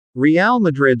Real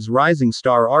Madrid's rising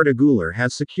star Arda Güler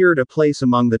has secured a place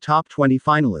among the top 20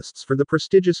 finalists for the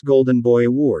prestigious Golden Boy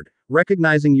Award,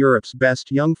 recognizing Europe's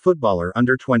best young footballer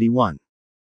under 21.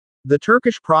 The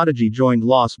Turkish prodigy joined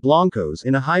Los Blancos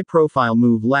in a high-profile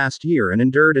move last year and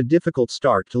endured a difficult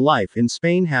start to life in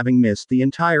Spain, having missed the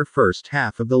entire first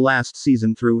half of the last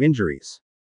season through injuries.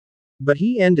 But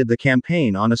he ended the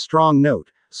campaign on a strong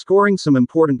note, scoring some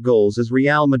important goals as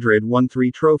Real Madrid won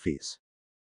 3 trophies.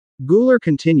 Güler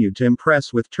continued to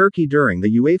impress with Turkey during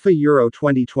the UEFA Euro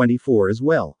 2024 as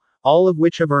well, all of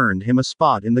which have earned him a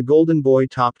spot in the Golden Boy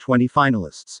top 20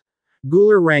 finalists.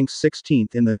 Güler ranks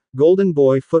 16th in the Golden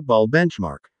Boy football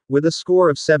benchmark, with a score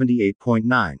of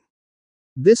 78.9.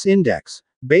 This index,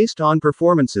 based on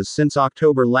performances since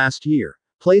October last year,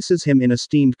 places him in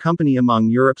esteemed company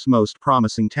among Europe's most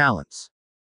promising talents.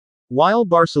 While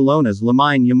Barcelona's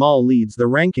Lamine Yamal leads the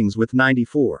rankings with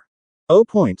 94.0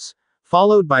 points,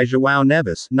 followed by João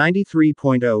Neves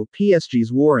 93.0,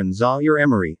 PSG's Warren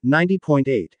Zaïre-Emery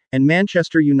 90.8, and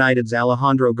Manchester United's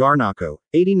Alejandro Garnacho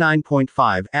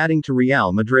 89.5. Adding to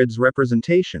Real Madrid's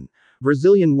representation,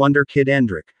 Brazilian wonder Kid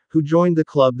Endrick, who joined the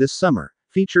club this summer,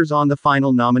 features on the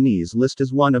final nominees list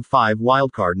as one of 5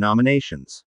 wildcard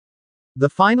nominations. The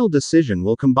final decision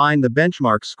will combine the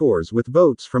benchmark scores with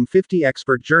votes from 50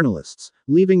 expert journalists,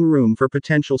 leaving room for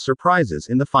potential surprises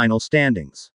in the final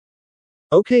standings.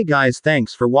 Okay guys,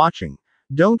 thanks for watching.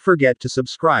 Don't forget to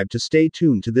subscribe to stay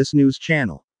tuned to this news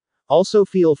channel. Also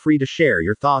feel free to share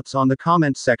your thoughts on the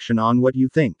comments section on what you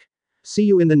think. See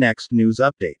you in the next news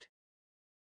update.